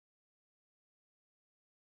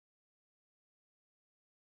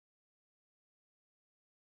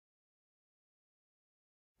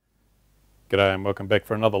G'day and welcome back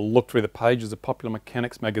for another look through the pages of Popular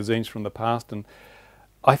Mechanics magazines from the past. And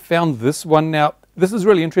I found this one. Now, this is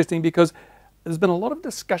really interesting because there's been a lot of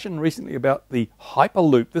discussion recently about the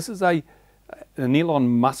Hyperloop. This is an Elon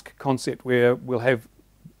Musk concept where we'll have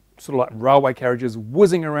sort of like railway carriages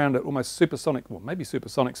whizzing around at almost supersonic, well maybe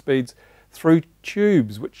supersonic speeds through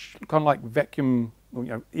tubes, which kind of like vacuum,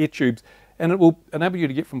 air tubes, and it will enable you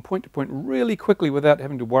to get from point to point really quickly without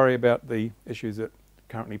having to worry about the issues that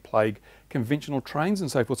currently plague conventional trains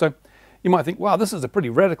and so forth. So you might think, wow, this is a pretty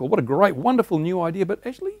radical, what a great, wonderful new idea, but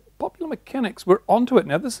actually Popular Mechanics were onto it.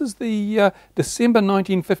 Now this is the December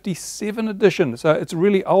 1957 edition, so it's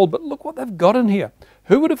really old, but look what they've got in here.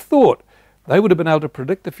 Who would have thought they would have been able to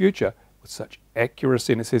predict the future with such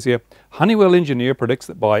accuracy? And it says here, Honeywell engineer predicts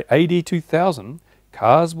that by AD 2000,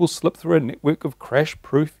 cars will slip through a network of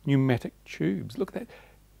crash-proof pneumatic tubes. Look at that,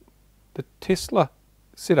 the Tesla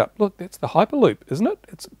setup. Look, that's the Hyperloop, isn't it?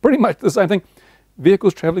 It's pretty much the same thing.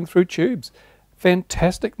 Vehicles traveling through tubes.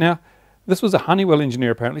 Fantastic. Now, this was a Honeywell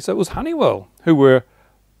engineer apparently, so it was Honeywell who were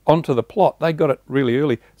onto the plot. They got it really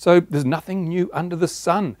early. So there's nothing new under the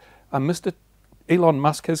sun. Mr. Elon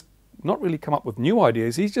Musk has not really come up with new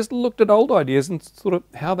ideas. He's just looked at old ideas and sort of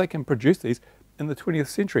how they can produce these in the 20th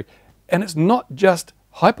century. And it's not just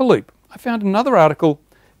Hyperloop. I found another article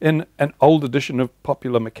in an old edition of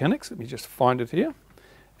Popular Mechanics. Let me just find it here.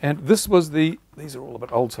 And this was these are all a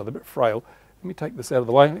bit old, so they're a bit frail. Let me take this out of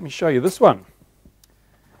the way. Let me show you this one.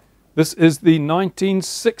 This is the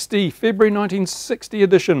February 1960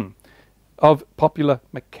 edition of Popular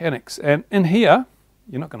Mechanics. And in here,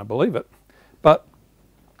 you're not going to believe it, but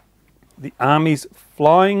the Army's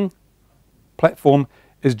flying platform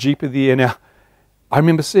is Jeep of the Year. Now, I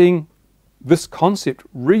remember seeing this concept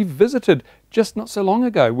revisited just not so long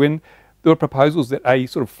ago when there were proposals that a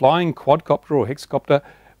sort of flying quadcopter or hexcopter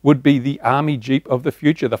would be the Army Jeep of the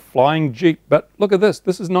future, the flying Jeep. But look at this.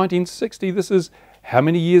 This is 1960. This is how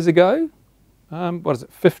many years ago? What is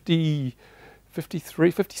it? 50, 53,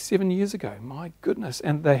 57 years ago. My goodness.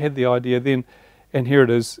 And they had the idea then. And here it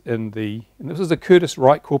is and this is the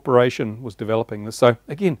Curtiss-Wright Corporation was developing this. So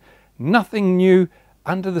again, nothing new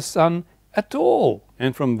under the sun at all.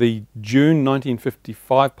 And from the June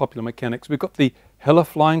 1955 Popular Mechanics, we've got the Hella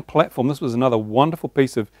flying platform. This was another wonderful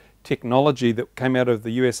piece of technology that came out of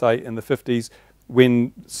the USA in the 50s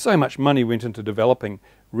when so much money went into developing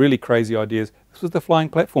really crazy ideas. This was the flying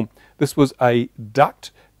platform. This was a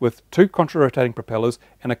duct with two contra-rotating propellers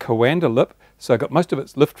and a coanda lip, so it got most of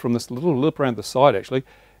its lift from this little lip around the side actually,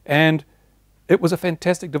 and it was a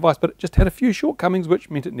fantastic device, but it just had a few shortcomings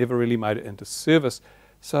which meant it never really made it into service.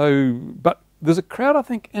 So, but there's a crowd I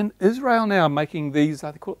think in Israel now making these,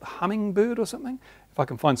 they call it the Hummingbird or something. If I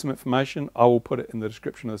can find some information, I will put it in the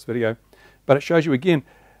description of this video. But it shows you again,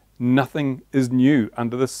 nothing is new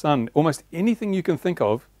under the sun. Almost anything you can think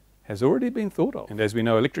of has already been thought of. And as we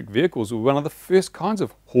know, electric vehicles were one of the first kinds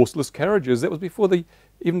of horseless carriages. That was before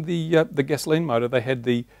even the gasoline motor. They had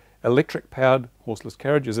the electric powered horseless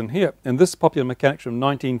carriages. And here, in this Popular Mechanics from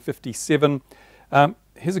 1957,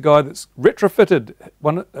 here's a guy that's retrofitted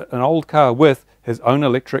an old car with his own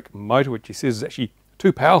electric motor, which he says is actually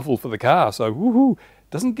too powerful for the car. So woohoo,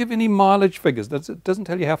 doesn't give any mileage figures. It doesn't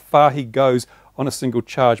tell you how far he goes on a single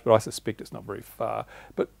charge, but I suspect it's not very far.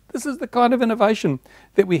 But this is the kind of innovation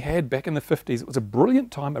that we had back in the 50s. It was a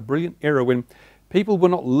brilliant time, a brilliant era when people were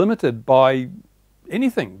not limited by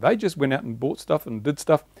anything. They just went out and bought stuff and did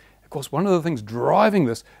stuff. Of course, one of the things driving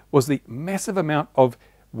this was the massive amount of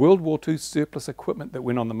World War II surplus equipment that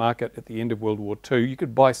went on the market at the end of World War II. You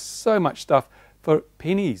could buy so much stuff for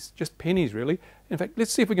pennies, just pennies really. In fact,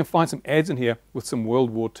 let's see if we can find some ads in here with some World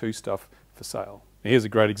War II stuff for sale. Here's a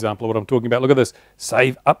great example of what I'm talking about. Look at this.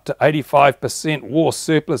 Save up to 85% war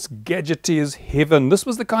surplus, gadgeteer's heaven. This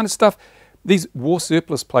was the kind of stuff, these war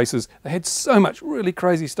surplus places, they had so much really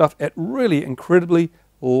crazy stuff at really incredibly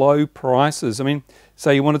low prices. I mean,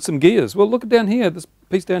 say you wanted some gears. Well, look down here, this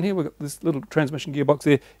piece down here, we've got this little transmission gearbox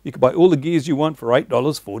there. You could buy all the gears you want for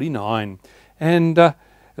 $8.49. And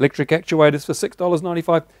electric actuators for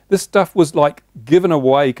 $6.95. This stuff was like given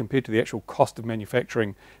away compared to the actual cost of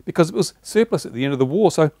manufacturing because it was surplus at the end of the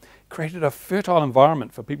war. So created a fertile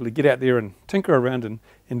environment for people to get out there and tinker around and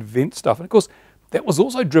invent stuff. And of course, that was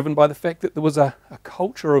also driven by the fact that there was a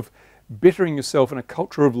culture of bettering yourself and a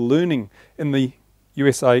culture of learning in the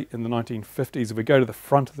USA in the 1950s. If we go to the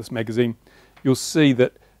front of this magazine, you'll see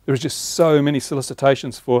that there was just so many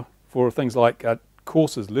solicitations for things like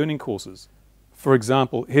courses, learning courses. For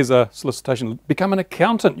example, here's a solicitation, become an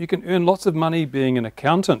accountant. You can earn lots of money being an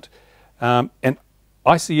accountant. And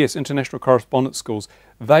ICS, International Correspondence Schools,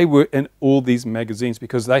 they were in all these magazines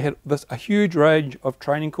because they had a huge range of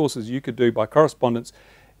training courses you could do by correspondence,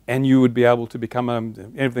 and you would be able to become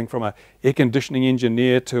everything from an air conditioning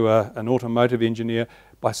engineer to an automotive engineer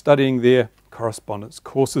by studying their correspondence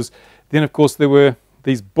courses. Then, of course, there were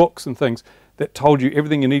these books and things that told you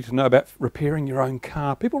everything you need to know about repairing your own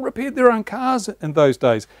car. People repaired their own cars in those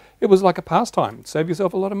days. It was like a pastime. Save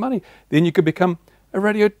yourself a lot of money. Then you could become a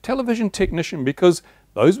radio television technician, because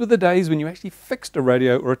those were the days when you actually fixed a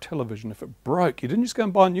radio or a television. If it broke, you didn't just go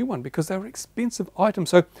and buy a new one because they were expensive items.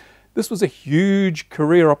 So this was a huge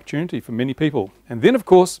career opportunity for many people. And then, of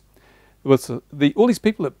course, there was all these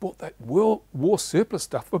people that bought that World War surplus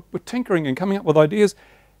stuff were tinkering and coming up with ideas.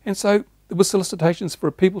 And so there were solicitations for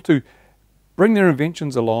people to bring their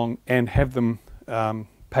inventions along and have them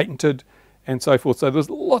patented and so forth. So there was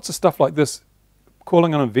lots of stuff like this,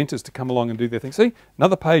 calling on inventors to come along and do their thing. See,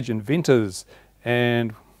 another page, inventors,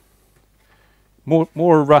 and more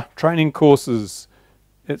training courses.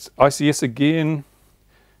 It's ICS again,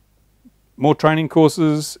 more training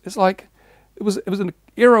courses. It's like it was an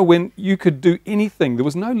era when you could do anything. There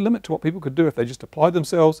was no limit to what people could do if they just applied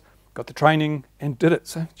themselves, got the training, and did it.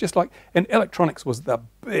 So just like, and electronics was the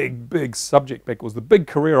big subject back. It was the big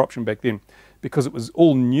career option back then, because it was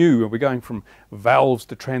all new, and we're going from valves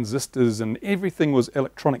to transistors, and everything was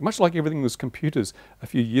electronic, much like everything was computers a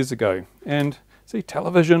few years ago. And see,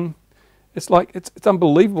 television, it's like, it's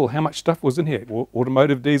unbelievable how much stuff was in here.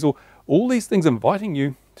 Automotive, diesel, all these things inviting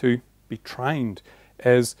you to be trained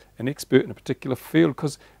as an expert in a particular field,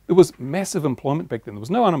 because there was massive employment back then. There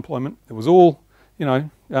was no unemployment. It was all, you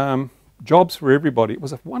know, jobs for everybody. It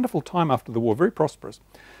was a wonderful time after the war, very prosperous.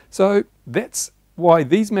 So that's why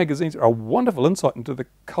these magazines are a wonderful insight into the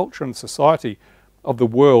culture and society of the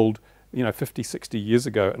world, you know, 50, 60 years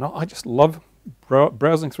ago. And I just love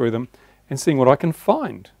browsing through them and seeing what I can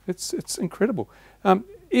find. It's incredible.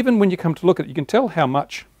 Even when you come to look at it, you can tell how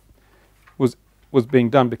much was being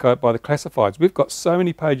done by the classifieds. We've got so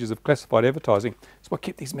many pages of classified advertising. It's what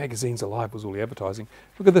kept these magazines alive, was all the advertising.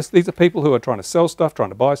 Look at this. These are people who are trying to sell stuff, trying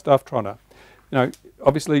to buy stuff, trying to, you know,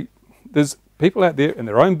 obviously there's people out there in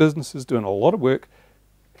their own businesses doing a lot of work,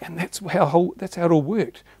 and that's how it all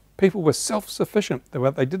worked. People were self-sufficient.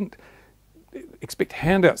 They didn't expect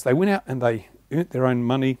handouts. They went out and they earned their own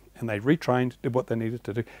money, and they retrained, did what they needed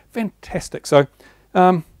to do. Fantastic. So,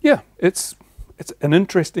 yeah, it's an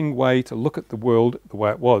interesting way to look at the world the way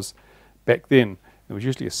it was back then. There was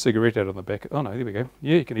usually a cigarette out on the back. Oh no, there we go.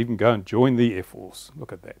 Yeah, you can even go and join the Air Force.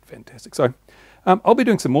 Look at that. Fantastic. So I'll be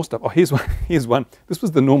doing some more stuff. Oh, here's one. Here's one. This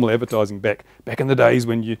was the normal advertising back in the days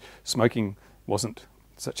when smoking wasn't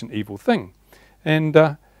such an evil thing. And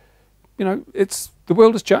you know, the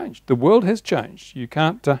world has changed. The world has changed. You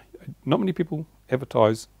can't. Not many people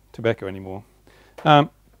advertise tobacco anymore.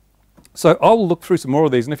 So I'll look through some more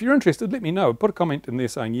of these, and if you're interested, let me know. Put a comment in there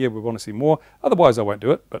saying, yeah, we want to see more. Otherwise, I won't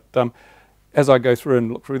do it. But as I go through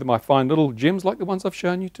and look through them, I find little gems like the ones I've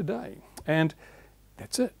shown you today. And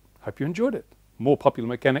that's it. Hope you enjoyed it. More Popular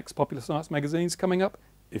Mechanics, Popular Science magazines coming up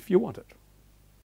if you want it.